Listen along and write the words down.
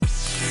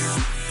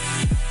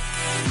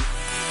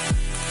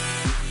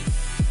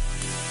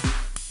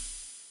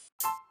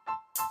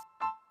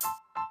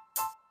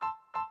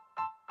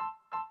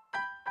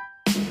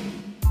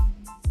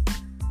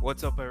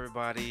What's up,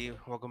 everybody?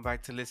 Welcome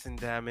back to Listen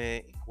Damn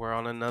It. We're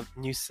on another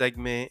new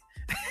segment,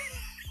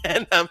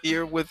 and I'm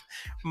here with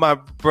my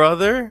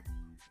brother.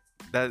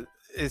 That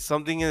is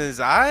something in his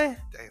eye.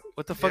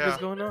 What the fuck is Yeah.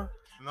 going on?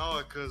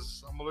 No,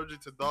 because I'm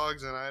allergic to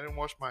dogs and I didn't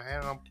wash my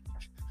hand.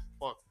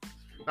 Fuck.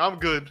 I'm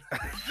good.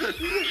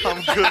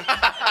 I'm good.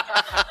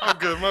 I'm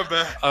good. My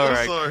bad. All I'm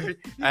right. sorry.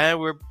 And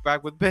we're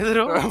back with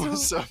Pedro.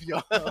 What's up,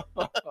 y'all?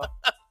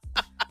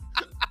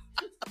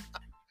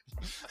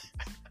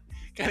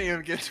 Can't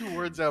even get two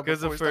words out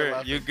before we start Christopher,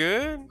 laughing. you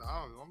good? No,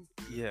 I'm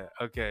good. Yeah.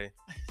 Okay.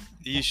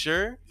 You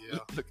sure? Yeah.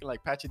 Looking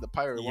like Patchy the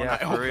Pirate. one Yeah, eye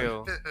for open.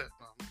 real.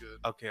 I'm good.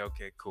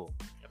 Okay. Cool.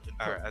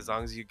 All right. As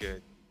long as you're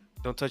good,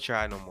 don't touch your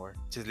eye no more.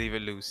 Just leave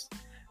it loose.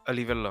 Or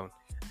leave it alone.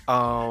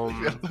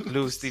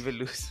 Leave it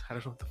loose. I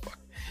don't know what the fuck.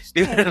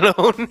 Leave it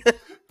alone.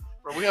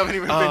 Bro, we haven't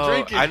even been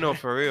drinking. I know,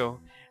 for real.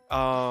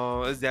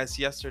 That's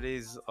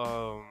yesterday's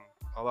all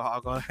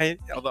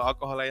the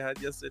alcohol I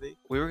had yesterday.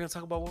 We were gonna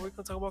talk about what we're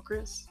gonna talk about,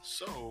 Chris.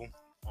 So,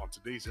 on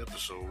today's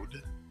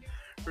episode,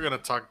 we're going to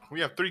talk.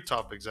 We have 3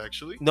 topics,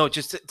 actually. No,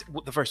 just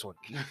the first one.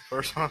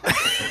 First one.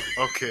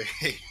 Okay.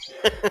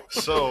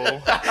 So,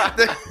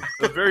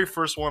 the very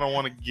first one I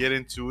want to get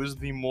into is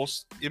the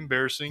most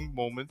embarrassing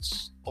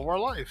moments of our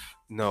life.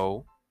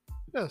 No,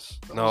 Yes.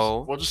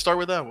 no, We'll just start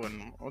with that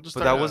one. We'll just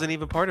but start that with wasn't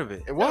even part of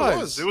it. It Yeah,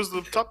 was. It was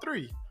the top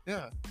 3.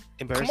 Yeah.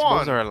 Embarrassing Come on.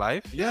 moments of our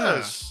life.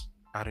 Yes.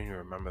 I don't even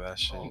remember that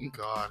shit Oh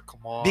God,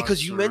 come on.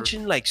 because you sir.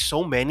 mentioned like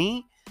so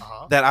many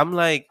Uh-huh. that I'm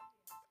like,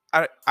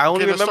 I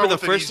only Okay, let's remember start the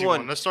with an first easy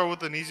one. Let's start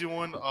with an easy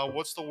one.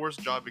 What's the worst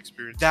job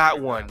experience? That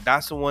you've one. had?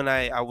 That's the one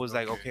I was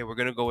like, Okay. okay, we're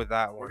gonna go with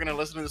that We're one. gonna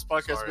listen to this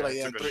podcast Sorry, and be like, I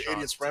yeah, took a 3 shot.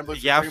 idiots rambling.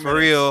 Yeah, 3 for minutes.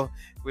 real.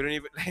 We don't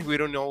even we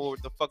don't know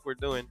what the fuck we're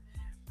doing.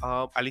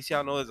 At least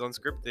y'all know it's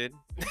unscripted.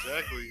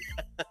 Exactly.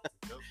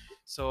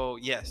 So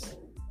yes,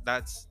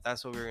 that's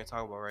what we're gonna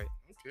talk about, right?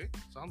 Okay,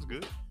 sounds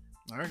good.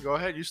 All right, go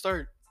ahead. You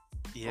start.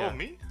 Yeah. Oh,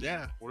 me?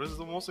 Yeah. What is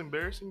the most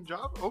embarrassing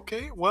job?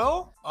 Okay,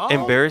 well,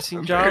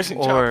 Embarrassing job Embarrassing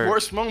or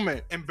Worst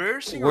moment.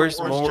 embarrassing worst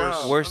or moment?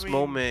 job? Worst I mean,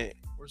 moment.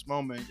 Worst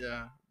moment.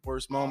 Yeah.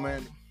 Worst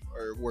moment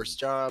or worst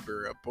job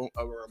or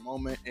a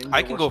moment. In I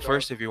your can go worst job.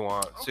 first if you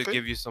want to Okay.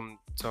 give you some.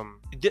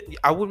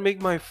 I would make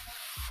my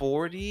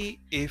 40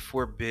 if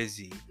we're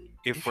busy.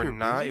 If If we're you're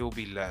not, busy? it will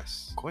be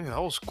less. Coño,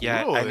 that was cool.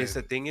 Yeah, and then. it's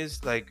the thing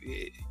is like,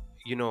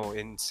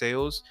 in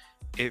sales,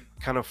 it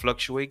kind of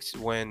fluctuates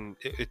when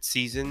it's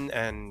season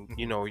and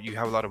you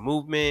have a lot of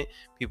movement,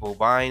 people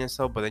buying and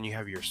stuff. But then you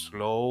have your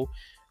slow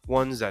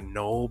ones that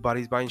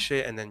nobody's buying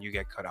shit, and then you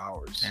get cut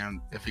hours. And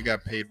if you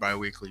got paid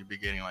bi-weekly, you'd be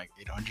getting like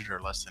 800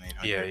 or less than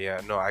 800.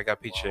 Yeah. No, I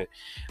got paid Wow. shit.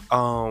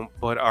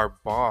 But our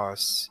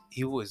boss,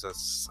 he was a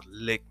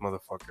slick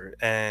motherfucker,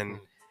 and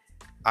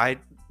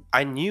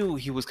I knew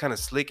he was kind of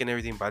slick and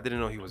everything, but I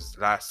didn't know he was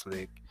that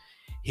slick.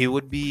 He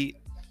would be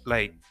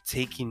like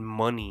taking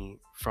money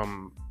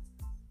from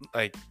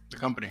like The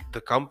company.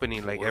 the company,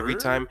 like every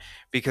Word? time,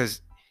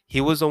 because he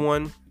was the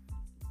one.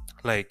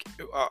 Like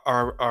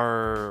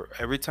our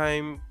every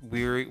time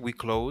we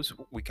close,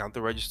 we count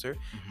the register,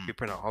 we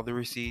print out all the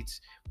receipts,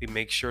 we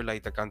make sure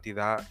like the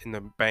cantidad in the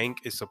bank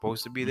is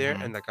supposed to be there,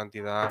 Mhm. and the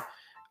cantidad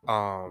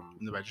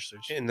In the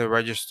registers. in the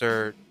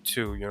register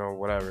too,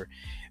 whatever.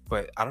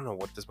 But I don't know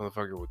what this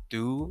motherfucker would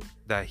do,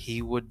 that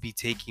he would be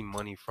taking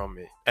money from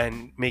it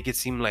and make it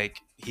seem like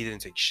he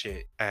didn't take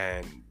shit.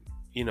 And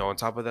on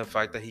top of the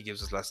fact that he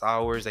gives us less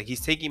hours, like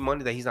he's taking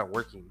money that he's not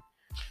working.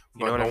 You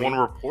But know what no I mean? one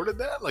reported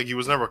that. Like he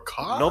was never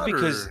caught. No,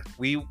 because or-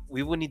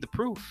 we would need the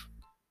proof.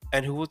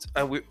 And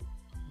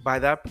by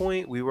that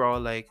point we were all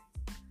like,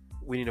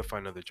 we need to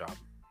find another job.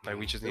 Like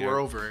we just They need were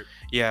to, over it.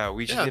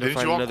 we just yeah, need to didn't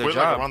find you all another quit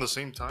job. like around the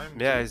same time?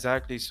 Yeah, too?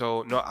 exactly.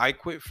 So no, I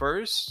quit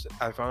first.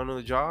 I found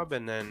another job,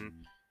 and then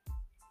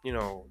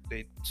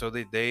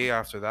the day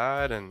after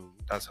that, and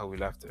that's how we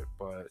left it.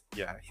 But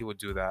yeah, he would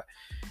do that.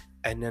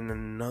 And then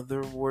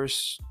another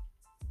worst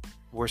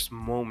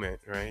moment,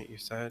 right? You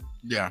said.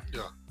 Yeah.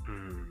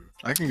 Hmm.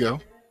 I can go.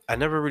 I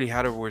never really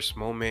had a worst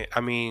moment.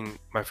 I mean,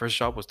 my first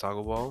job was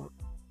Taco Bell,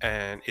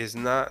 and it's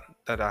not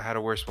that I had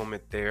a worst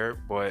moment there,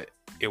 but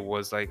it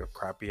was like a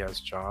crappy ass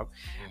job.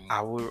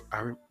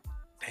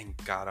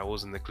 Thank God I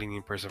wasn't the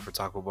cleaning person for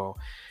Taco Bell.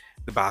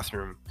 The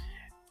bathroom.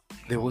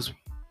 There was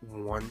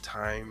one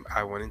time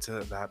I went into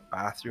that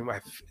bathroom. I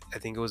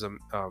think it was a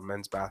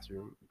men's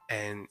bathroom,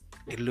 and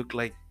it looked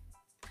like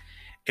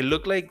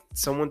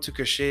someone took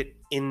a shit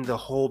in the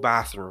whole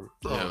bathroom.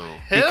 Oh, Yo.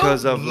 hell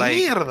Because of, like,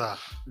 mierda.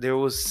 There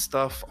was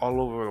stuff all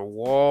over the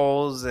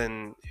walls,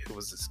 and it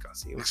was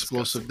disgusting. It was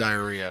Explosive disgusting.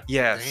 diarrhea.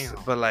 Yes,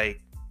 Damn. but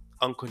like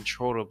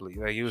uncontrollably.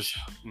 Like it was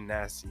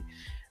nasty.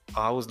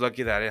 I was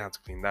lucky that I didn't have to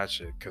clean that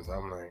shit, because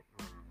I'm like,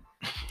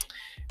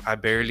 I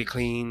barely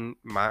clean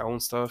my own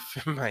stuff.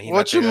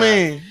 What you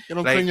mean? You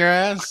don't Like, clean your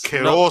ass?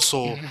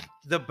 Asqueroso.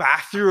 The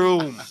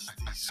bathroom.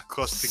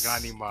 Disgusting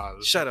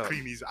animal. Shut up.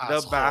 Clean his The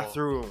asshole.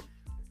 bathroom.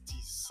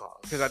 Jesus.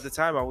 Because at the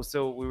time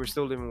we were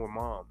still living with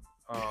mom.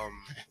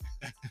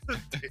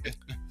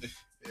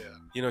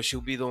 Yeah.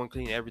 She'll be the one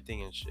cleaning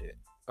everything and shit.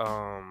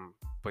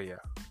 But yeah,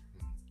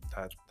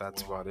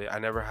 that's Wow. about it. I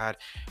never had.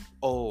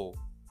 Oh,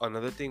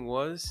 another thing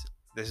was,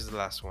 This is the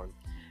last one.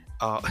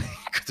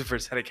 Christopher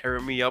said to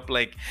carry me up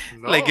No,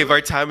 like if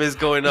our time is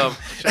going up.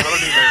 I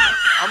don't even.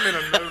 I'm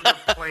in another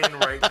plane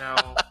right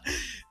now.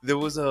 There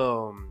was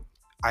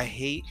I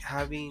hate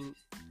having.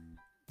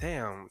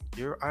 Damn,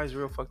 your eyes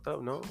real fucked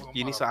up. No, Well,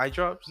 you need some eye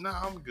drops.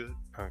 Nah, I'm good.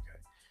 Okay,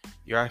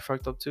 your eye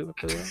fucked up too.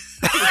 Pedro?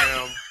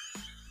 Damn,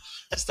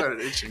 I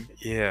started itching.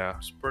 Yeah.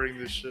 I'm spurting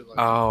this shit. Like,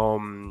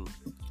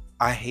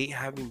 I hate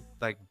having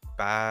like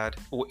bad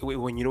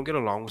when you don't get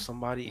along with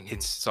somebody. Mhm.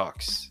 It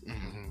sucks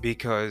Mhm.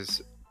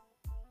 because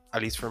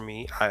at least for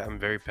me, I'm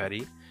very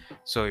petty.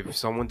 So if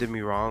someone did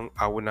me wrong,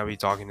 I would not be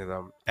talking to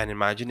them. And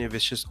imagine if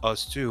it's just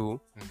us two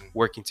Mhm.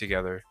 working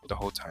together the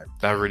whole time.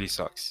 That really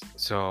sucks.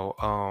 So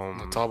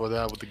On top of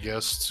that, with the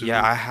guests too.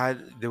 yeah,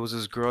 there was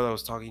this girl that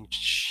was talking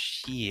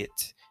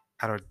shit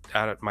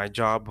at my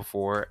job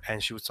before,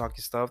 and she was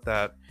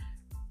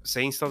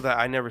saying stuff that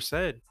I never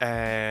said,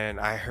 and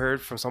I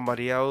heard from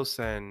somebody else,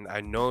 and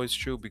I know it's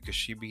true because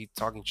she be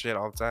talking shit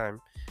all the time.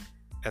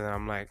 And then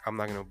I'm like, I'm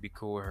not gonna be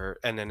cool with her.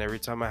 And then every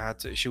time I had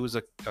to, she was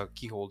a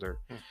key holder,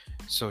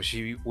 so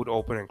she would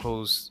open and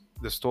close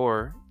the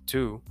store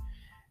too.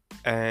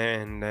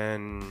 And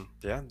then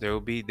yeah, there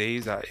will be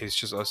days that it's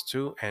just us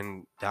two,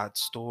 and that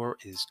store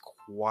is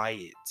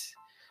quiet,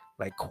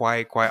 like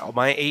quiet.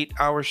 My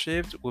 8-hour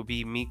shift will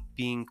be me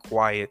being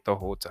quiet the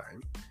whole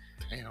time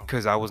Damn.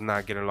 because I was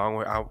not getting along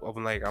with.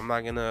 I'm like, I'm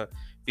not gonna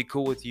be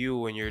cool with you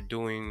when you're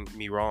doing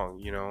me wrong.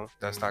 You know,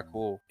 that's not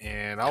cool.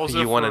 And I was.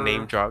 You want to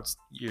name drops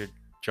your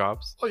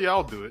jobs? Oh yeah,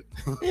 I'll do it.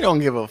 You don't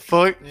give a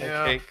fuck.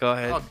 Yeah, Okay, go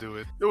ahead. I'll do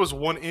it. There was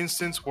one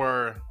instance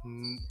where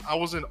I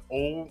wasn't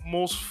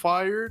almost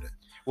fired.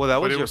 Well, that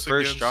but was it your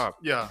first against- job.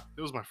 Yeah,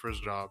 it was my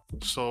first job.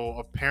 So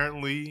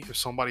apparently, if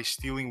somebody's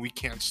stealing, we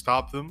can't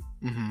stop them.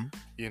 Mm-hmm.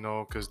 You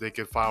know, because they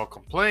could file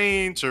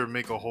complaints or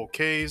make a whole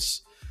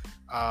case.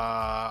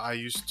 I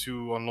used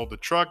to unload the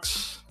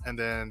trucks, and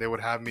then they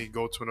would have me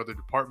go to another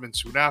department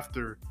soon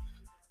after,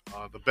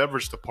 the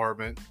beverage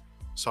department.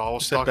 So I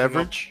was said stocking up-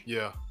 beverage?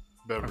 Yeah,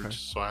 beverage. Okay.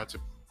 So I had to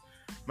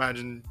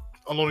imagine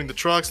unloading the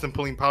trucks, then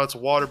pulling pallets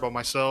of water by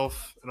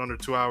myself in under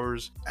 2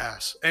 hours.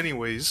 Ass.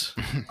 Anyways,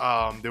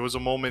 there was a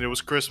moment, it was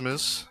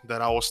Christmas,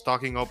 that I was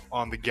stocking up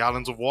on the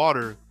gallons of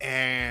water,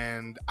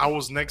 and I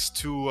was next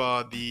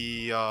to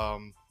the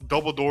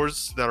double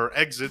doors that are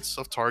exits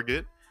of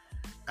Target,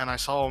 and I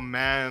saw a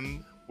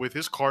man with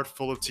his cart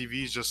full of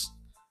TVs just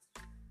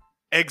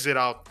exit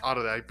out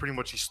of that.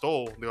 He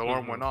stole. The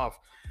alarm went off.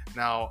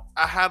 Now,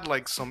 I had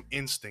like some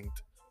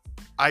instinct.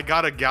 I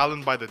got a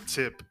gallon by the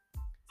tip,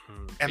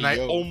 and I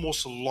Yo.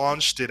 almost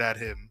launched it at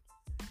him.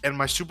 And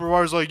my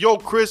supervisor's like, "Yo,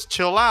 Chris,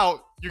 chill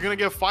out. You're gonna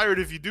get fired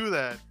if you do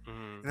that."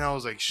 And I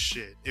was like,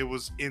 "Shit." It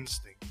was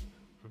instinct,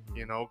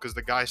 you know, because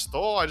the guy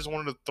stole. I just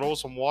wanted to throw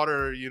some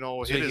water, you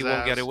know, So hit he his won't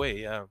ass. get away.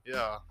 Yeah.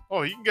 Yeah.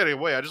 Oh, he can get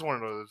away. I just wanted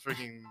to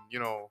freaking, you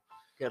know,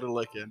 Get a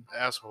lick in.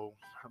 asshole.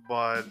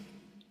 But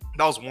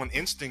that was one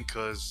instinct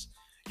because,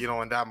 you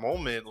know, in that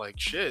moment, like,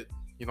 shit,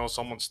 you know,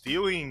 someone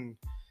stealing.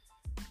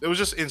 It was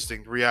just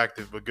instinct,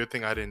 reactive, but good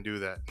thing I didn't do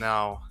that.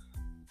 Now,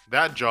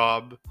 that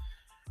job,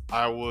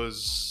 I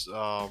was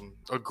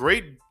a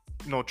great,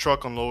 you know,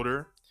 truck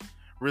unloader,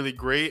 really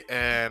great,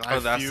 and I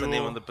That's feel, the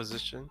name of the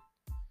position.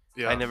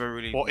 yeah, I never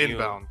really. well, knew.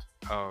 inbound.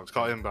 Oh, It's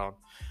called inbound,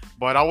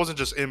 but I wasn't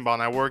just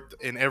inbound. I worked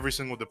in every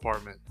single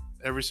department,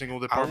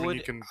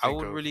 you can think I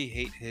would of. really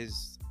hate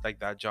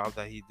that job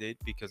that he did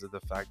because of the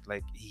fact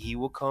like he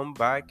will come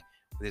back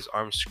with his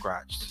arm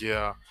scratched.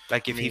 Yeah,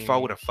 Like if I he fought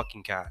mean, with a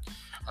fucking cat.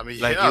 I mean,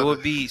 Like yeah, it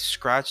would be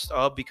scratched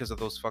up because of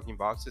those fucking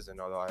boxes and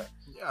all that.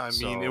 yeah. I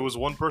mean, it So- was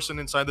one person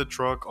inside the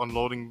truck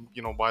unloading,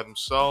 you know, by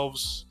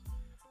themselves.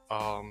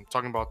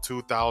 Talking about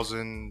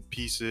 2,000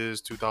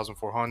 pieces,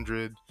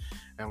 2,400,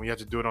 and we had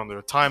to do it under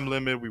a time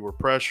limit. We were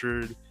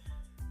pressured,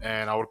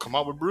 and I would come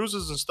out with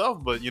bruises and stuff,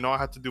 but you know, I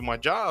had to do my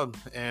job,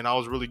 and I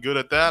was really good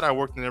at that. I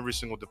worked in every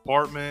single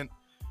department,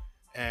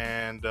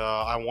 and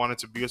I wanted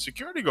to be a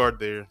security guard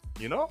there.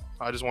 You know,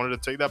 I just wanted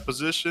to take that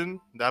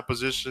position.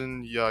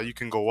 Yeah, you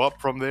can go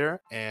up from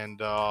there, and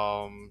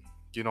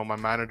you know, my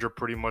manager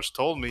pretty much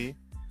told me,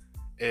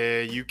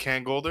 you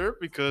can't go there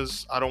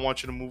because I don't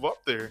want you to move up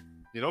there.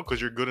 You know,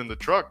 because you're good in the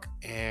truck.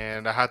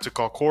 And I had to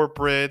call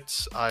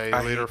corporate. I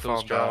later hate those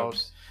found out.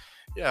 jobs.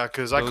 Yeah,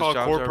 because I Those called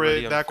jobs are corporate.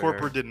 really That unfair.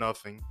 corporate did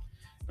nothing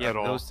Yeah, at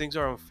all. those things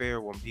are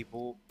unfair when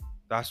people.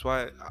 That's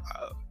why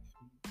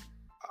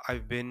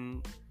I've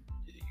been,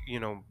 you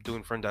know,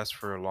 doing front desk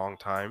for a long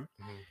time,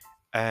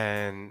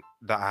 and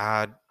I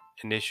had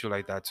an issue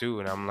like that too.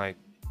 And I'm like,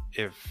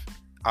 if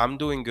I'm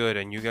doing good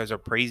and you guys are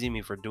praising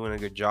me for doing a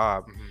good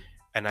job,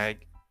 and I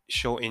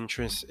show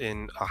interest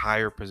in a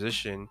higher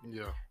position,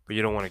 Yeah. but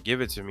you don't want to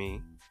give it to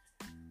me,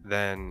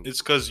 then It's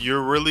because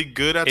you're really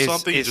good at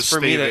something. It's just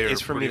for me stay there. to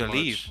it's for me to pretty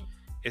leave. much.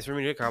 It's for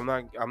me to. I'm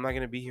not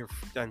gonna be here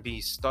and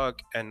be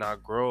stuck and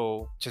not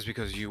grow just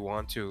because you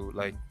want to.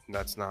 Like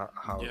that's not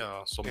how.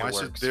 Yeah. So it my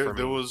works there for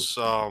there me. was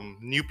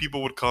new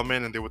people would come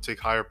in and they would take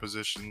higher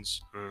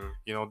positions.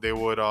 You know, they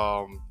would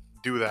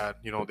do that.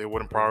 You know, they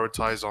wouldn't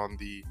prioritize on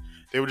the.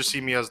 They would just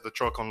see me as the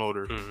truck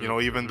unloader. You know,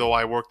 even though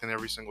I worked in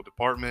every single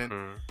department.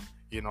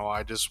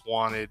 I just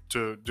wanted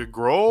to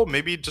grow,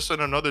 maybe just in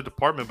another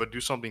department, but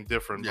do something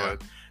different. Yeah.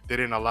 But they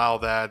didn't allow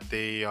that.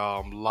 They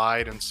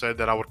lied and said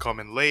that I would come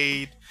in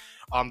late.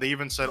 They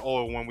even said,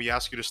 "Oh, when we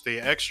ask you to stay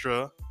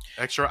extra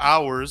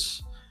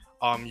hours,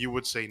 you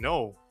would say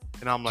no."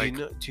 And I'm like,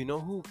 Do you know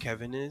who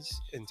Kevin is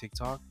in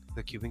TikTok?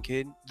 The Cuban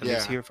kid that Yeah.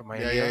 lives here from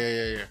Yeah, Miami.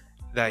 yeah.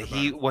 That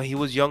Heard about when he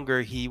was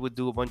younger, he would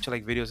do a bunch of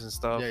like videos and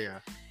stuff. Yeah.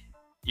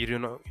 You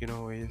know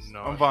who he is?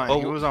 no, On Vine. Oh,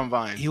 He was on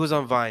Vine. He was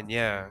on Vine,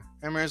 yeah.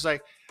 And it's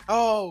like,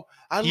 oh,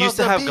 I He love used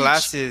to the have beach,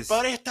 glasses.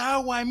 but esta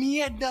agua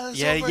mierda.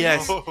 Yeah, over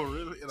yes. here." Oh,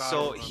 really? No, I So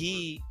don't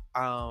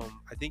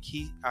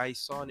remember. I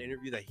saw an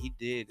interview that he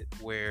did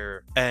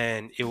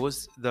and it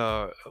was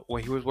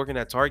when he was working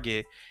at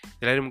Target,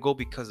 they let him go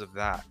because of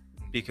that,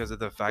 because of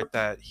the fact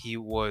that he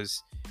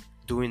was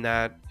doing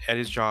that at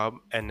his job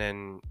and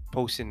then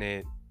posting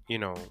it,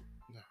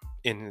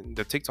 in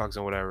the TikToks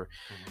and whatever.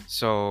 Mhm.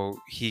 So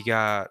he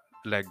got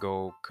let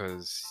go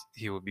because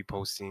he would be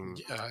posting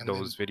Yeah, and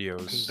those And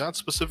videos. that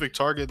specific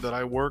Target that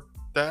I worked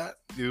at,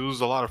 it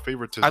was a lot of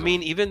favoritism. I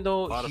mean, even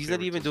though lot of he's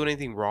not even favoritism. doing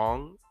anything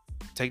wrong,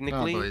 No,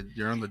 technically, but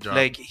you're on the job.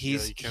 like you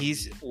he's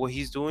can't what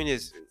he's doing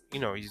is,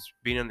 he's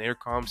being on the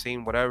intercom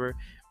saying whatever,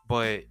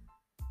 but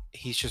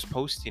he's just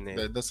posting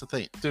it. That's the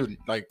thing, dude.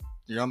 Like,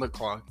 you're on the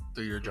clock,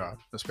 do your job.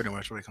 That's pretty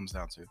much what it comes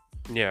down to.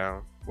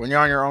 Yeah. When you're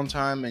on your own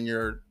time and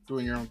you're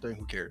doing your own thing,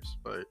 who cares?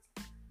 But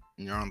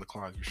when you're on the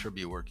clock, you should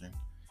be working.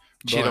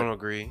 She But- don't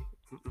agree.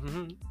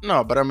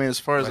 No, but I mean, as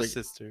far as My like,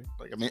 sister.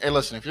 hey,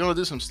 listen, if you want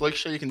to do some slick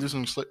shit, you can do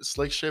some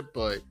slick shit,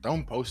 but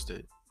don't post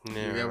it. You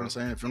get Yeah. what I'm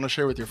saying? If you want to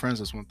share with your friends,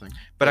 that's one thing.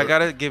 But I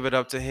gotta give it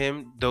up to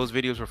him. Those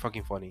videos were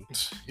fucking funny.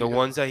 The Yeah.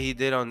 ones that he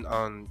did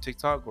on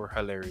TikTok were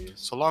hilarious.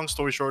 So long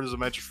story short, is a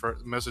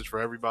message for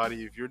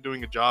everybody. If you're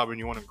doing a job and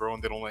you want to grow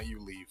and they don't let you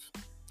leave,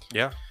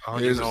 Yeah.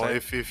 Here's- you know,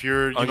 100%. if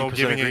you're 100%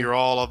 giving it agree. your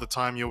all the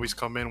time, you always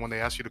come in when they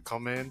ask you to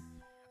come in,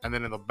 and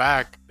then in the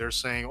back they're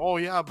saying, "Oh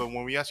yeah, but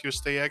when we ask you to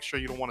stay extra,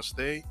 you don't want to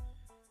stay."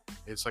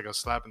 It's like a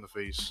slap in the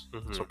face.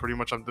 Mhm. So pretty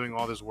much, I'm doing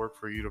all this work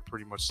for you to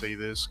pretty much say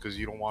this because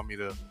you don't want me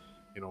to,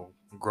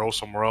 grow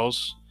somewhere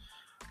else.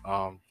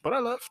 But I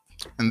left,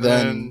 And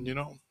then, this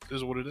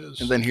is what it is.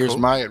 and then here's Cool.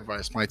 my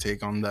advice, my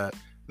take on that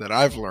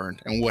I've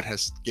learned and what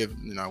has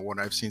given, what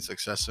I've seen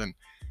success in.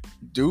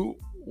 Do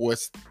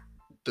what's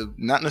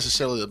not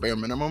necessarily the bare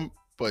minimum,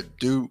 but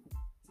do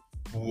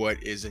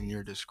what is in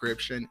your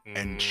description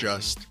and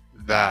just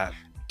That.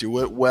 do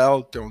it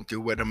well. Don't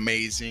do it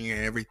amazing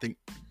and everything.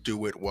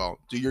 Do it well.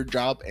 Do your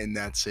job, and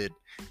that's it.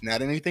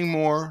 Not anything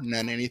more,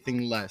 not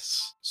anything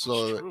less.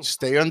 So true.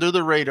 stay under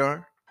the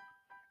radar.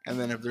 And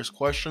then if there's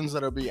questions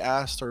that'll be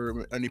asked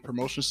or any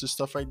promotions and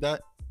stuff like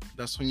that,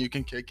 that's when you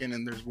can kick in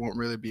and there won't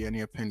really be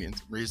any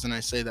opinions. Reason I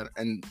say that,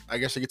 and I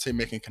guess I could say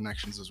making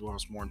connections as well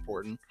is more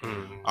important.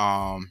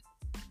 Mhm.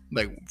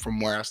 Like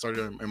from where I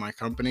started in my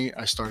company,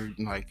 I started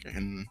like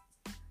in,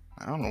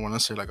 I don't want to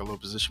say like a low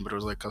position, but it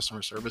was like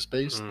customer service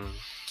based. Mhm.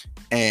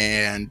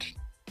 And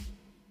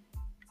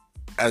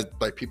as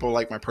like people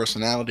like my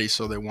personality,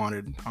 so they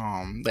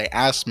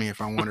asked me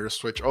if I wanted to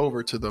switch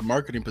over to the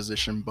marketing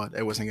position, but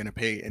it wasn't going to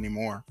pay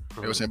anymore.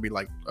 It was going to be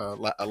like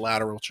a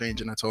lateral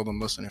change. And I told them,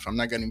 listen, if I'm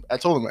not going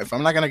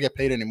to get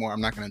paid anymore,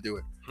 I'm not going to do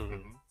it.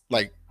 Mhm.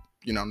 Like,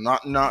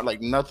 not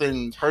like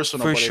nothing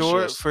personal. For but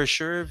sure, it's just, for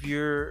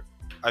sure.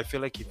 I feel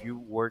like if you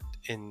worked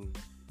in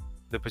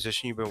the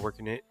position you've been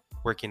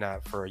working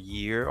at for a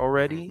year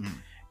already, Mhm.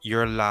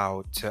 you're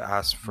allowed to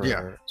ask for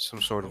Yeah.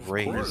 some sort of Of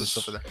raise, course. and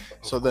stuff like that.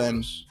 Of So then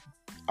course.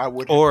 I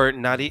would, or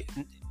not.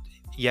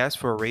 Yes,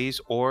 for a raise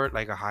or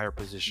like a higher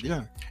position.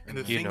 yeah. And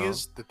the you thing know.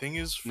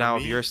 is, for Now,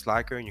 me, if you're a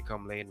slacker and you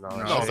come late and all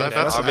that No, shit, that's-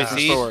 then that's a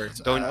obviously different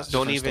story. don't That's a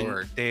don't different even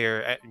story.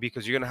 dare,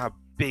 because you're gonna have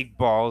big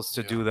balls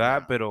to Yeah. do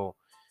that. Yeah. But it'll,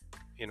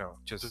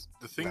 just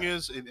the thing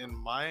is, in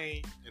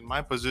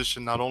my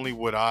position, not only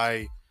would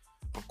I,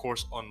 of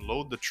course,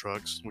 unload the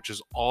trucks, which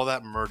is all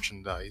that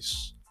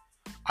merchandise,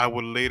 I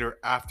would later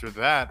after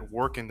that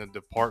work in the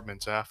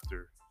departments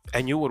after.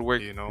 and you would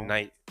work You know?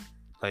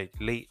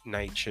 late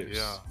night shifts.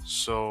 Yeah.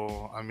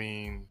 So I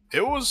mean,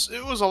 it was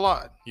a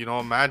lot.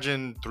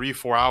 Imagine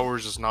 3-4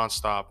 hours just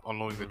nonstop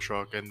unloading the Mhm.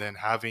 truck, and then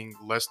having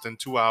less than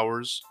 2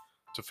 hours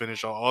to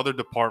finish our other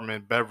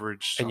department,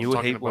 beverage. And I'm you would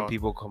talking hate when about-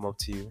 people come up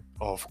to you.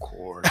 Of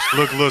course.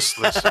 Look,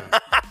 listen.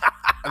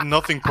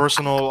 Nothing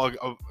personal,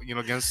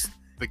 against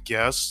the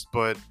guests,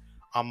 but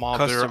I'm out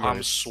there. I'm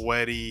Customers.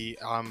 sweaty.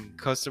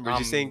 Customers,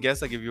 you're saying I'm-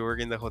 guests like if you work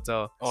in the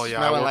hotel. Oh yeah,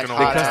 I Smelling work like in a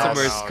The hot hotel house.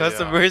 now, yeah.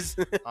 customers.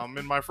 I'm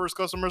in my first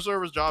customer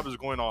service job is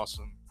going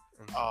awesome.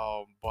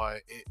 Mhm.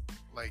 But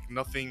like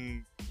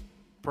nothing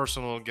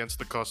personal against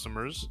the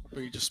customers.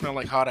 But you just smell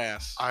like hot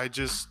ass. I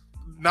just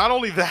not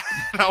only that,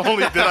 not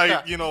only did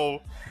I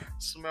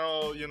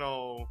smell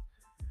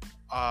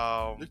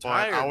but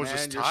tired, I was man.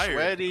 just You're tired.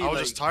 sweaty, I was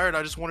like- just tired.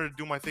 I just wanted to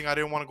do my thing. I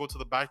didn't want to go to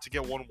the back to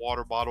get one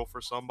water bottle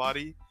for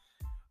somebody.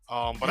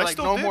 But You're I like,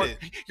 still no did more. it.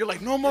 You're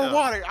like, no more Yeah,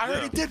 water. I yeah.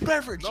 already did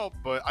beverage. No,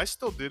 but I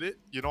still did it.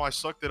 I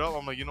sucked it up.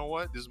 I'm like, you know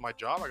what? This is my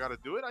job. I got to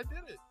do it. I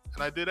did it.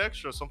 And I did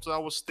extra. Sometimes I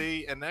would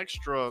stay an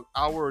extra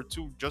hour or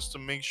two just to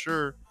make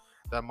sure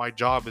that my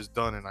job is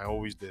done. And I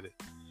always did it.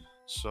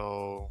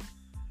 So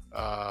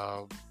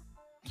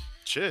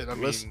Shit. I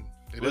Listen- mean,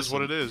 it is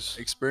what it is.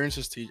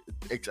 Experiences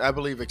I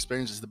believe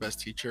experience is the best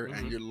teacher, Mhm.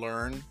 and you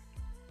learn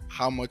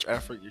how much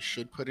effort you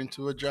should put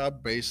into a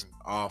job based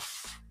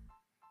off,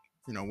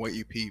 what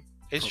you peep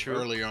It's from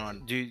true. early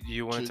on. Do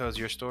you want to Should- tell us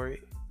your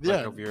story? Yeah.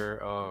 Like of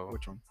your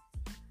Which one?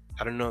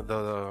 I don't know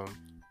the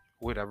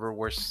whatever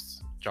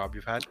worst job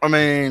you've had. I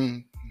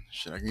mean,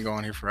 shit, I can go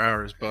on here for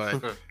hours,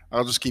 but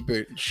I'll just keep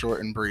it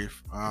short and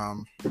brief.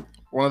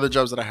 One of the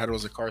jobs that I had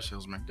was a car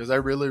salesman because I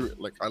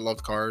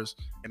loved cars,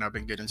 and I've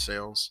been getting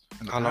sales.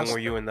 In the How long past. were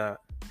you in that?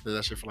 Did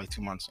that shit for like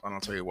 2 months, and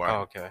I'll tell you why.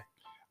 Oh, okay.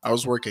 I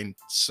was working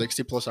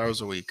 60 plus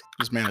hours a week.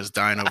 This man is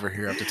dying over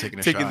here after taking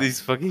a Taking shot. these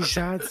fucking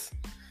shots.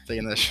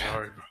 Taking that shot.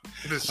 Sorry,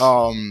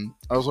 bro.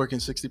 I was working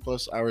 60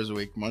 plus hours a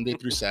week, Monday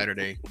through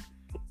Saturday,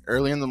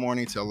 early in the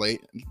morning till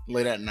late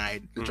at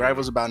night. The drive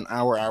was about an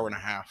hour and a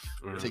half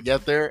to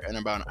get there, and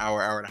about an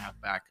hour and a half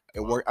back.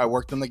 I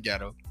worked in the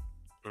ghetto,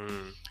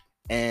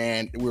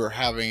 and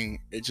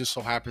it just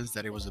so happens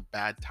that it was a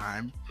bad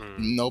time.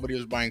 Nobody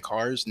was buying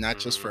cars, not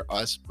just for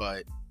us,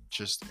 but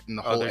just in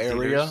the whole Other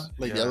area. dealers?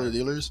 Like the Yeah. other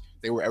dealers,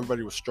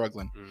 everybody was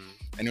struggling,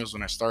 and it was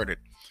when I started.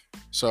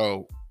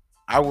 So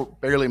I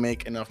would barely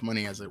make enough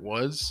money as it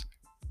was.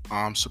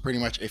 So pretty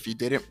much, if you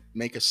didn't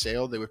make a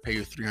sale, they would pay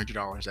you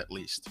 $300 at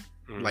least,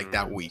 like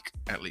that week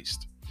at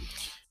least.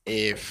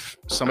 If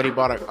somebody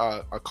bought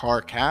a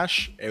car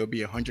cash, it would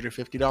be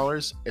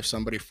 $150. If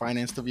somebody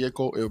financed the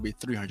vehicle, it would be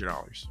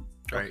 $300.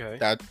 Right? Okay.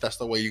 That's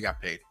the way you got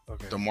paid.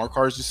 Okay. The more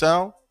cars you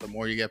sell, the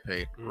more you get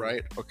paid. Mhm.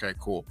 Right? Okay,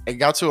 cool. It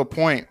got to a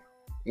point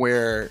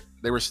where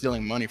they were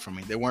stealing money from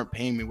me. They weren't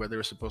paying me what they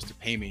were supposed to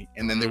pay me,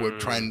 and then they would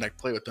try and like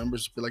play with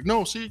numbers, be like,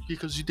 "No, see,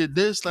 because you did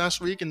this last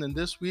week, and then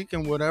this week,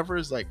 and whatever."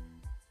 Is like,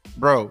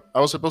 bro, I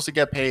was supposed to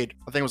get paid.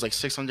 I think it was like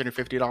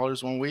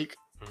 $650 one week,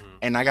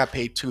 and I got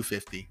paid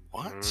 $250.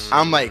 What?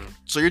 I'm like,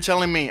 so you're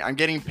telling me I'm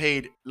getting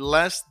paid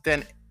less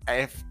than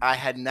if I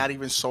had not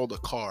even sold a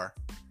car?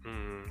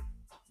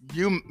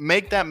 You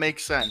make that make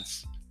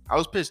sense. I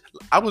was pissed.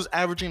 I was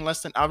averaging like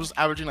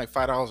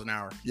 $5 an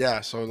hour.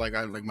 Yeah, so like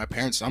my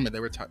parents saw me. They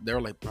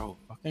were like, bro,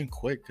 fucking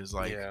quick, cause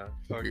like yeah.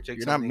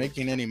 you're not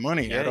making any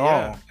money Yeah, at yeah.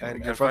 all. And,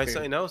 Like, and find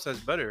something else that's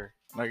better.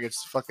 like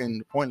it's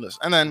fucking pointless.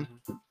 And then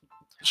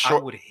I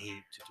would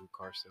hate to do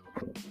car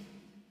sales.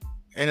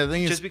 and the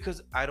thing Just is,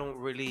 because I don't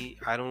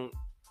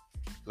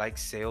like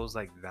sales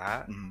like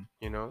that, Mhm.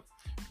 you know.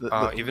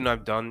 the- Even though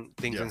I've done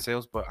things Yeah. in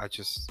sales, but I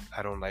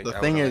don't like. The I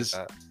thing wouldn't is,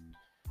 like that.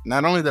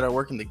 not only did I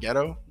work in the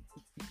ghetto.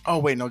 Oh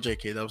wait, no,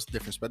 JK, that was a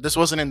different spot. This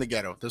wasn't in the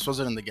ghetto. The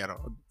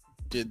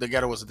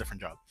ghetto was a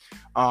different job.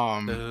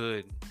 The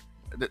hood.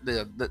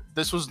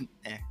 This was This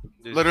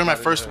literally my part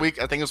of first the- week.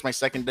 I think it was my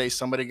second day.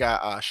 Somebody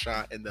got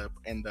shot in the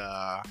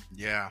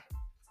yeah,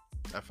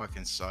 that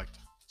fucking sucked.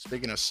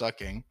 Speaking of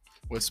sucking,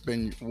 what's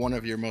been one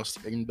of your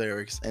most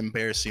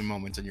embarrassing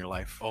moments in your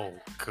life? Oh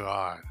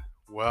God.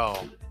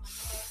 Well,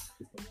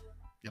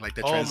 You like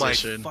the Oh my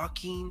transition?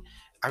 fucking!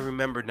 I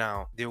remember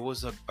now. There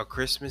was a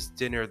Christmas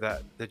dinner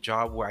that the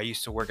job where I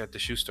used to work at the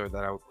shoe store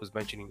that I was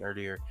mentioning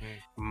earlier.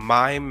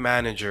 My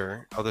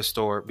manager of the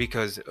store,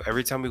 because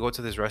every time we go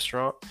to this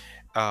restaurant,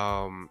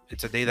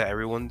 it's a day that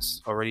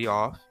everyone's already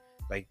off.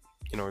 Like,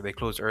 you know, they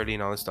close early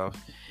and all this stuff.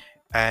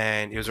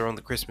 And it was around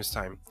the Christmas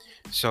time,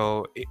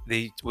 so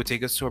they would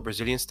take us to a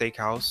Brazilian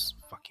steakhouse.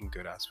 Fucking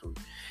good ass food.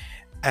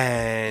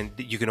 And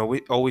you can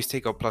always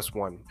take a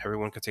 +1.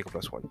 Everyone could take a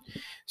 +1.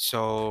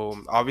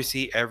 So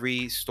obviously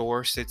every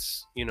store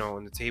sits, you know,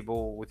 on the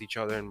table with each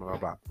other and blah blah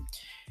blah.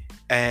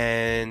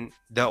 And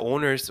the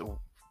owners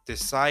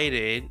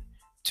decided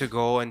to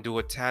go and do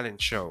a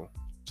talent show,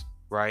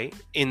 right,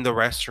 in the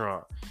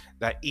restaurant.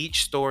 That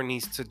each store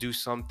needs to do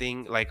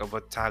something like of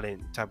a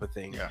talent type of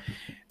thing. Yeah.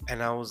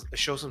 And I was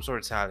show some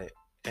sort of talent,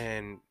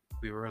 and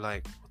we were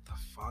like, what the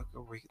fuck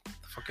are we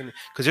fucking?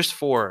 Because there's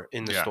 4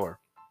 in the Yeah. store.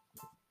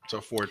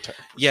 So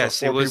Yes,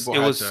 so it four was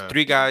people had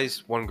 3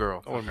 guys, 1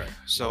 girl. Okay.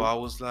 So I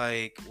was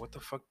like, what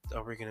the fuck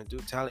are we gonna do?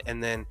 Talent.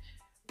 And then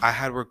I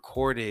had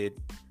recorded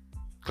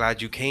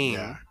Glad You Came.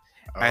 Yeah.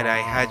 And I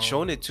had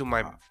shown it to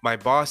my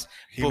boss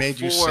He made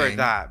you before sing.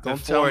 that. Don't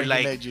tell Before me like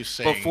he made you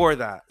sing. before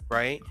that,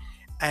 right?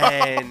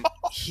 And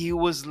he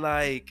was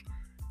like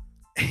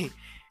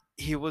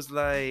he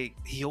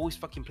always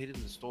fucking played it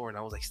in the store, and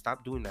I was like,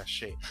 stop doing that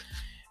shit.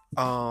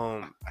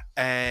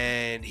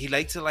 And he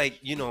liked to, like,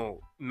 you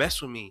know,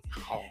 mess with me.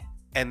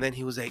 And then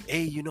he was like,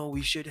 hey, you know,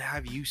 we should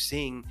have you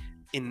sing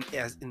in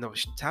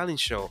the talent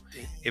show.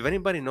 If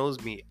anybody knows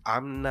me, I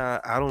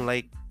don't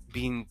like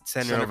being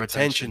center of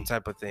attention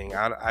type of thing.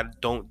 I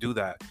don't do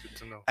that. good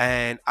to know.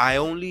 And I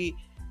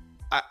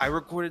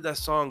recorded that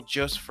song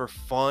just for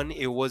fun.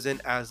 It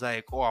wasn't as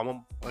like, oh, I'm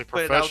gonna Like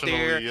put it out professionally,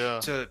 there yeah.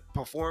 to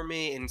perform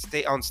it and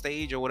stay on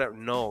stage or whatever.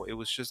 No, it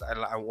was just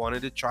I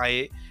wanted to try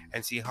it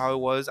and see how it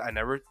was. I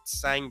never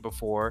sang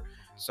before,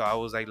 so I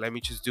was like, let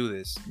me just do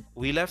this.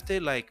 We left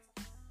it like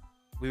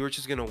we were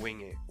just gonna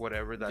wing it,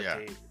 whatever that Yeah.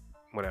 day,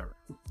 whatever.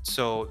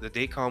 So the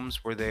day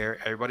comes, we're there,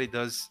 everybody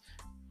does,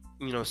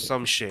 you know,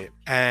 some shit.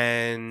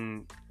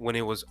 And when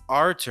it was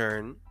our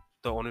turn,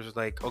 the owners was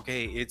like,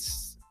 okay,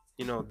 it's,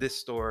 this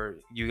store.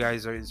 You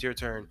guys it's your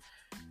turn.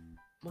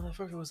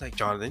 Motherfucker was like,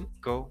 Jonathan,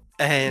 go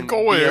and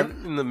Go be where?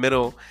 in the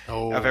middle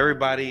of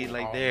everybody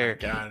like Oh, there.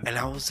 my God. And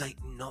I was like,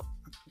 no,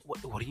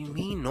 what do you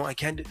mean? No, I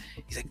can't do.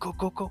 He's like,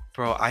 go,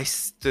 bro. I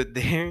stood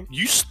there.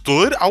 You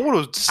stood? I would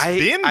have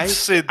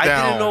sit down.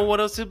 I didn't know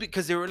what else to do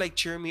because they were like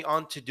cheering me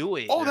on to do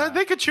it. Oh, that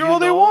they could cheer You all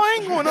they know? want. I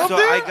ain't going up So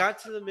there. I got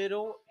to the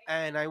middle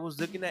and I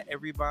was looking at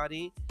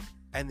everybody,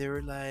 and they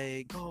were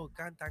like, "Go,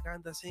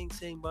 canta,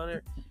 sing,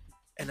 butter,"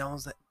 and I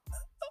was like,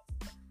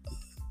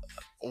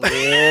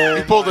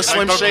 He pulled a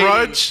Slim the Shady.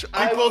 Grudge?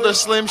 I pulled a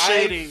Slim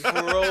Shady. I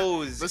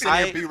froze. Listen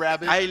here,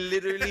 B-Rabbit. I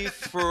literally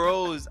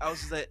froze. I was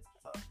just like,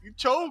 You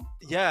choked.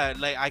 yeah,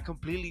 like I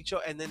completely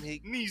choked. And then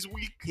Knees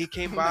weak. he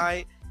came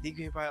by.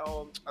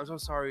 Oh, I'm so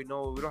sorry.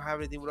 No, we don't have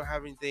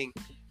anything.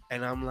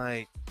 And I'm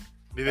like,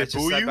 Did I they just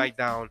boo sat you? back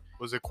down.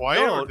 Was it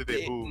quiet or did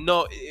they boo?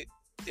 No,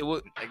 it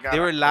was. They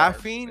were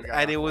laughing,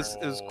 and it was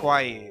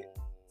quiet,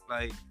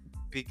 like,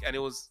 and it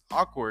was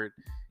awkward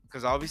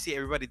because obviously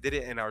everybody did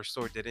it, and our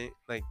store didn't.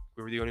 Like,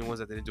 we were the only ones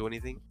that didn't do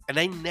anything, and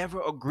I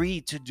never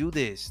agreed to do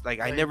this. Like,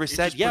 I never you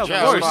said, just yeah, of put you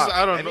on course. the spot.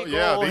 I don't Let know. me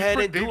Yeah, go ahead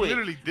and they do it.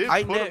 literally did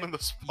I put ne- him in the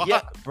spot.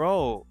 Yeah,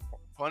 bro.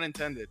 Pun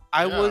intended.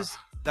 Yeah.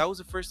 That was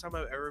the first time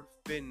I've ever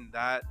been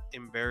that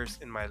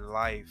embarrassed in my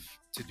life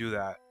to do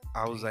that.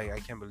 I was like, I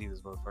can't believe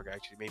this motherfucker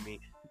actually made me.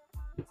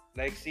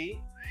 Like, see?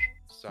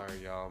 Sorry,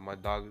 y'all. My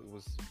dog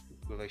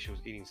looked like she was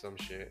eating some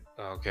shit.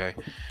 Okay.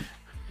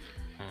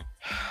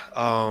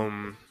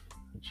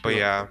 But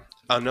yeah,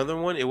 another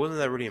one. It wasn't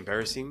that really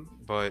embarrassing,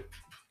 but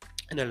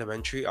in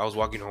elementary, I was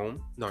walking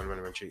home. No, in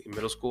elementary, in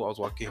middle school, I was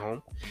walking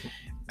home,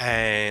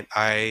 and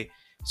I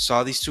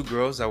saw these two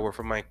girls that were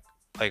from my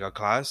a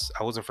class.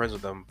 I wasn't friends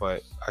with them,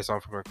 but I saw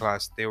them from our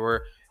class. They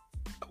were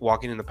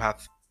walking in the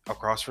path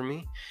across from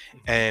me,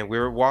 and we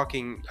were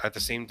walking at the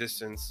same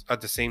distance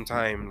at the same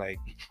time, like,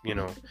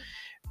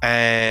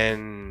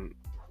 and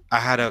I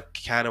had a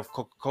can of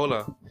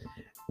Coca-Cola,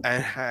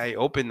 and I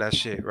opened that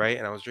shit, right,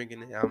 and I was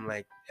drinking it. I'm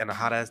like, on a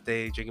hot ass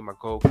day, drinking my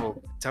Coke.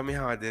 Tell me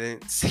how I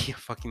didn't see a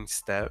fucking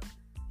step,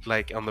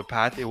 like, on the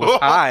path. It was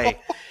high,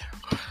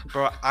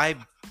 bro. I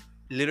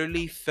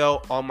literally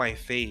fell on my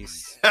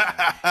face.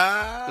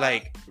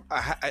 Like,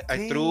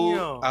 I threw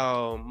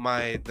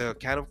the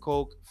can of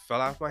Coke,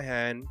 fell off my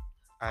hand.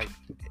 I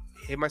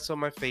hit myself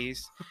in my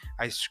face.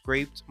 I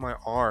scraped my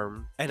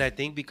arm, and I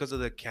think because of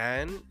the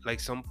can, like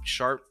some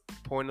sharp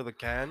point of the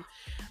can,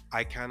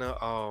 I kind of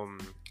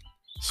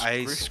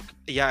I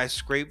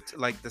scraped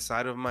like the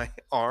side of my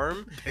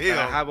arm. And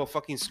I have a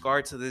fucking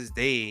scar to this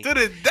day.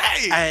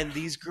 And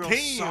these girls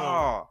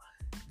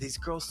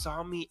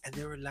saw me, and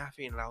they were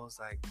laughing, and I was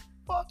like,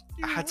 fuck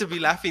you. I had to be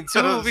laughing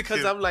too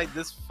because I'm like,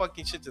 this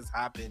fucking shit just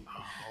happened.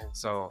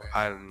 So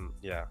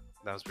that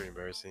was pretty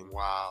embarrassing.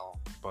 Wow.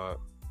 But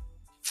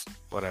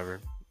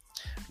whatever.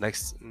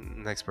 Next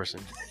person.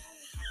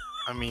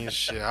 I mean,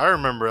 shit. I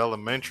remember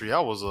elementary. I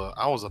was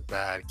a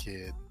bad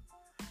kid.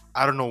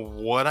 I don't know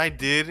what I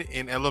did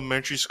in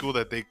elementary school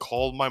that they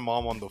called my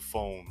mom on the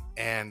phone.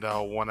 And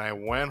when I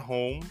went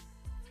home,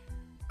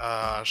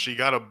 she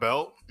got a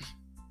belt.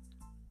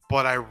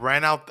 But I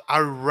ran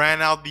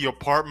out the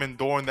apartment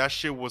door, and that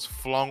shit was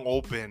flung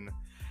open.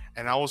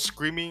 And I was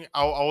screaming.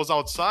 I was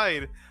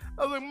outside.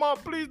 I was like, Mom,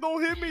 please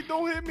don't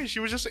hit me. She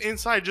was just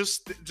inside,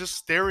 just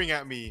staring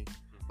at me.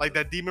 Like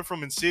that demon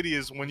from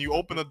Insidious. When you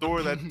open the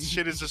door, that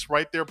shit is just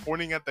right there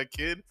pointing at the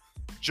kid.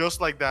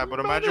 Just like that. But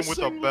imagine with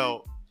a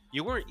belt.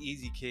 You weren't an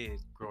easy kid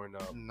growing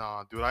up.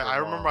 Nah, dude. I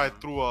remember I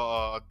threw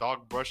a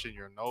dog brush in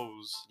your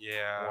nose.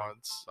 Yeah.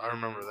 Once. I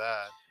remember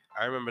that.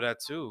 I remember that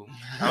too.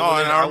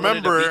 I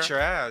wanted to beat your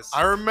ass.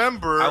 I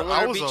remember. I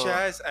wanted to beat your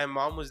ass, and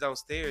Mom was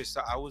downstairs,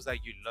 so I was like,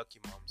 "You lucky,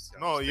 Mom's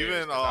downstairs." No,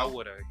 even I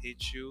would have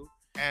hit you.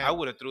 I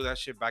would have threw that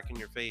shit back in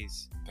your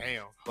face.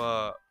 Damn.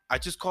 But I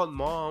just called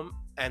Mom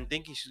and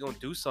thinking she's gonna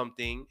do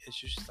something, and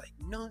she was just like,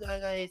 "No,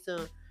 guys."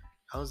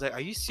 I was like, "Are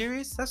you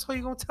serious? That's what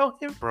you're gonna tell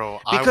him, bro?"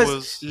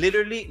 Because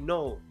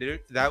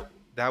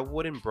that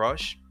wooden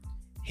brush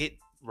hit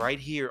right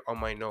here on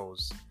my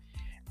nose.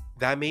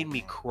 That made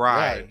me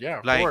cry. Right, yeah,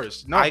 of like,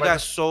 course. No, I got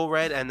so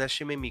red, and that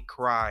shit made me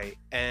cry.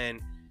 And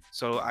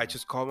so I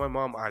just called my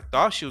mom. I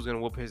thought she was gonna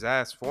whoop his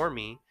ass for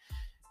me.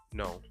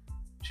 No,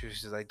 she was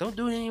just like, "Don't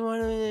do it anymore."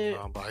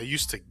 No, but I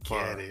used to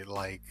get it.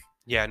 Like,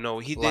 yeah, no,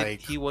 he did.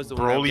 Like, He was the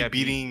Broly one that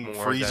beating beat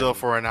more Frieza than,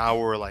 for an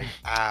hour, like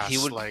ass. He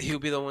would. Like, He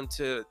would be the one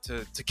to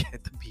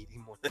get the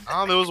beating more than.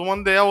 there was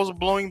one day I was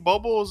blowing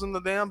bubbles in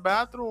the damn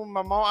bathroom.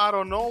 My mom out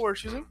of nowhere,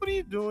 she's like, "What are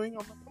you doing?" I'm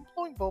like, "I'm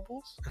blowing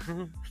bubbles."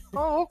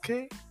 Oh,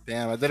 okay.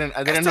 Damn, I didn't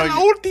Esta know. la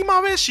última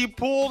vez she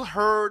pulled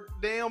her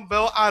damn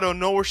belt out of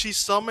nowhere. She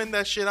summoned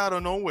that shit out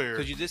of nowhere.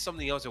 Because you did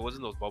something else. It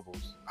wasn't those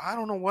bubbles. I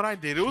don't know what I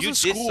did. It was You in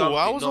did school.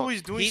 I was no,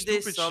 always doing he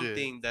stupid did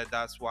something shit.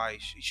 that's why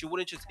she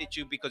wouldn't just hit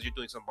you because you're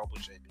doing some bubble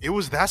shit. It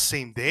was that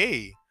same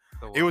day.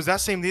 So, It was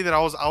that same day that I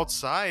was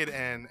outside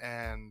and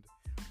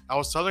I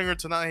was telling her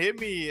to not hit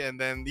me, and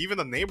then even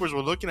the neighbors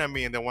were looking at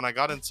me, and then when I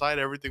got inside,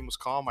 everything was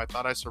calm. I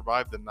thought I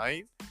survived the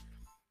night,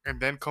 and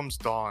then comes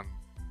dawn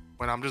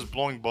when I'm just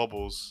blowing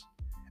bubbles,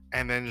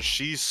 and then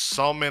she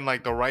summoned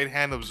like the right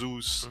hand of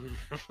Zeus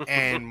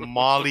and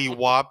Molly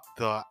whopped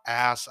the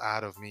ass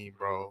out of me,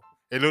 bro.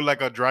 It looked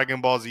like a Dragon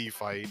Ball Z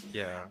fight.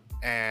 Yeah.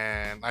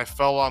 And I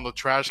fell on the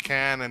trash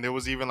can, and there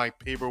was even like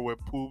paper with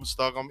poop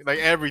stuck on me, like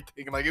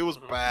everything. Like it was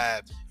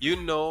bad. You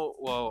know,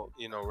 well,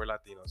 you know, we're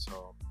Latino,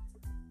 so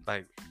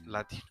like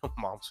Latino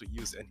moms would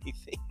use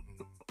anything.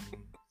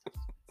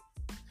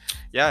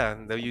 Yeah,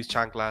 they'll use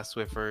chanclas,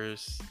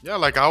 Swiffers. Yeah,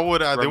 like I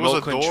would. There was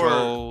a Remote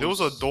door. There was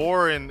a controls.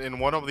 door in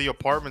one of the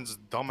apartments,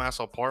 dumbass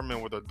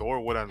apartment, where the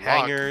door wouldn't lock.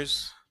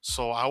 Hangers.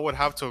 So I would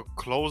have to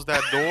close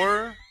that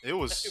door. It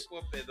was.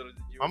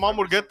 My mom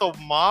would get the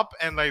mop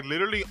and like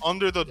literally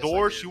under the Yes, I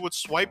door, did. she would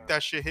swipe Yeah.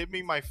 that shit, hit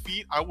me my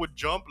feet. I would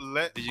jump,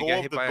 let Did you go get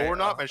of hit the by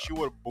doorknob, and she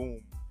would boom.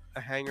 a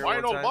hanger. Why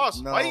one no time?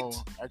 boss? No, Fight.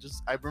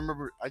 I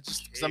remember,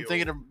 because I'm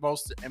thinking of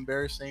most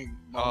embarrassing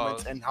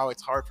moments and how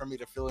it's hard for me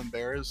to feel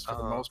embarrassed for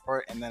the most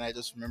part. And then I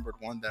just remembered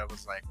one that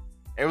was like,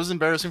 it was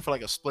embarrassing for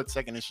like a split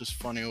second. It's just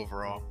funny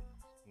overall.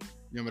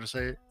 You want me to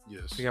say it?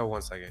 Yes. We got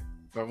 1 second.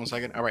 About 1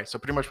 second. All right. So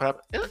pretty much what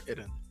happened? It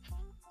ended.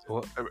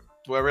 What?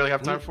 Do I really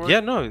have time for it? Yeah,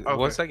 no. Okay.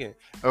 1 second.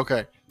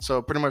 Okay.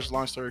 So pretty much,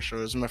 long story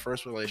short, this was my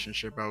first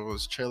relationship. I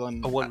was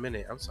chilling. Oh, 1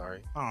 minute. I'm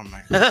sorry. Oh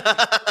man.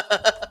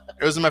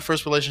 It was in my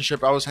first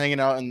relationship. I was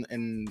hanging out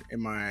in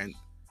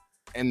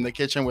the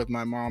kitchen with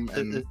my mom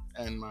and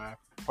my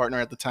partner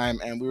at the time,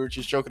 and we were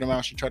just joking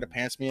around. She tried to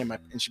pants me, and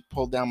she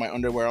pulled down my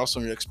underwear also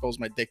and exposed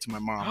my dick to my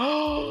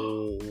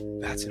mom.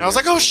 That's And I was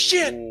like, oh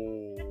shit.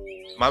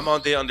 My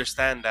mom didn't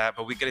understand that,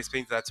 but we can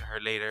explain that to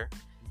her later.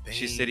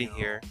 She's sitting Damn.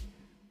 here.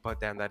 But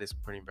damn, that is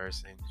pretty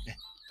embarrassing.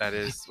 That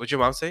is. What'd your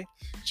mom say?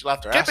 She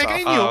laughed her Qué ass off.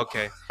 pequeño. Oh,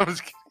 okay. I was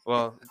kidding.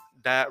 Well,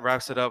 that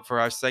wraps it up for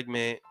our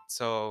segment.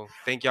 So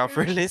thank y'all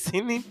for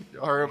listening.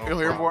 Or No you'll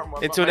hear more problem.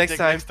 about Until my next dick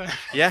time.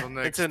 Yeah.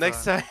 Until Until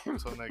next time.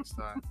 Until next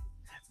time.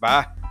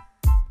 Bye.